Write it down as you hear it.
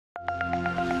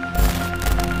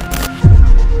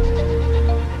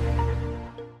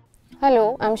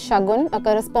Hello, I'm Shagun, a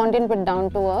correspondent with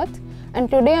Down to Earth, and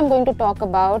today I'm going to talk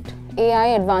about AI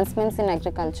advancements in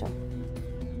agriculture.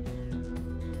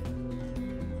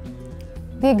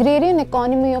 The agrarian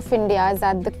economy of India is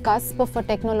at the cusp of a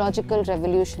technological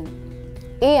revolution.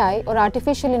 AI, or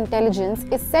artificial intelligence,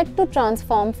 is set to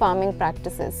transform farming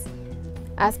practices.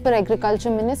 As per Agriculture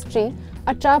Ministry,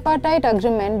 a tripartite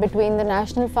agreement between the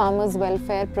National Farmers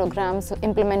Welfare Programmes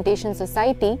Implementation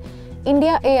Society,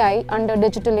 IndiaAI under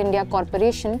Digital India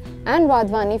Corporation and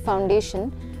Wadhwani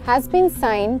Foundation has been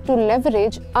signed to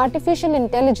leverage artificial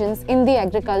intelligence in the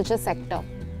agriculture sector.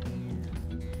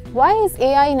 Why is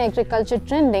AI in agriculture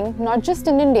trending not just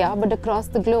in India but across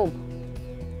the globe?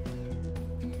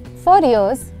 For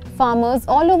years, farmers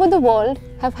all over the world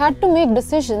have had to make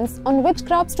decisions on which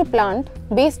crops to plant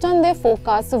based on their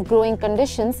forecasts of growing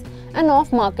conditions and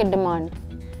off-market demand.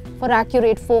 For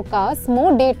accurate forecasts,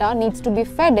 more data needs to be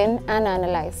fed in and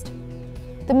analyzed.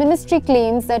 The ministry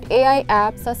claims that AI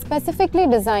apps are specifically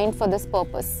designed for this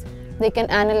purpose. They can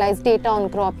analyze data on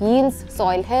crop yields,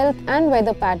 soil health and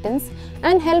weather patterns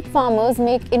and help farmers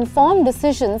make informed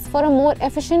decisions for a more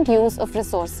efficient use of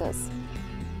resources.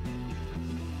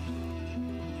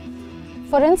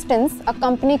 For instance, a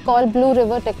company called Blue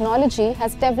River Technology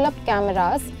has developed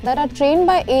cameras that are trained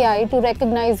by AI to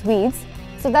recognize weeds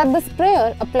so that the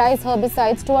sprayer applies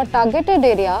herbicides to a targeted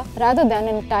area rather than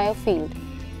an entire field.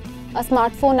 A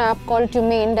smartphone app called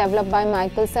Humane, developed by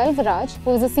Michael Selvaraj,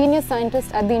 who is a senior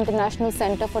scientist at the International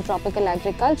Center for Tropical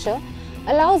Agriculture,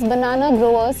 allows banana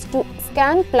growers to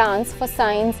scan plants for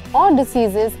signs or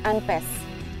diseases and pests.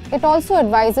 It also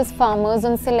advises farmers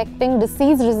on selecting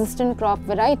disease-resistant crop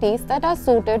varieties that are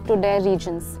suited to their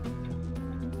regions.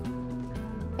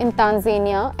 In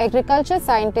Tanzania, agriculture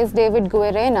scientist David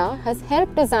Guerena has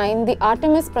helped design the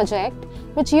Artemis project,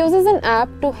 which uses an app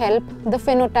to help the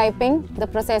phenotyping, the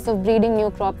process of breeding new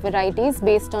crop varieties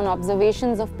based on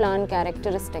observations of plant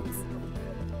characteristics.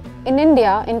 In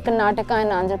India, in Karnataka and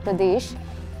Andhra Pradesh,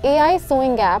 AI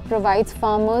sowing app provides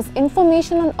farmers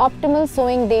information on optimal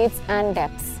sowing dates and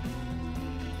depths.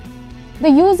 The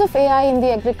use of AI in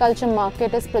the agriculture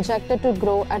market is projected to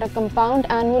grow at a compound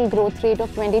annual growth rate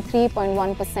of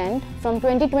 23.1% from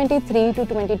 2023 to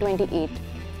 2028.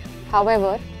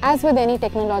 However, as with any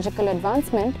technological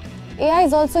advancement, AI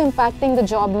is also impacting the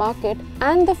job market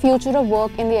and the future of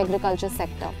work in the agriculture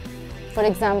sector. For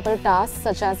example, tasks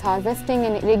such as harvesting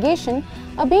and irrigation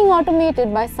are being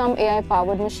automated by some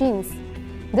AI-powered machines.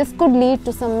 This could lead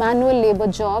to some manual labor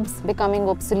jobs becoming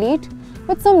obsolete,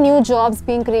 with some new jobs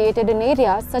being created in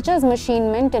areas such as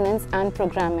machine maintenance and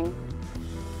programming.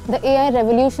 The AI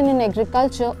revolution in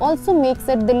agriculture also makes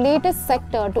it the latest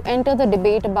sector to enter the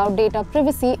debate about data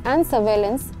privacy and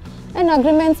surveillance, and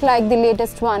agreements like the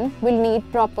latest one will need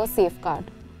proper safeguard.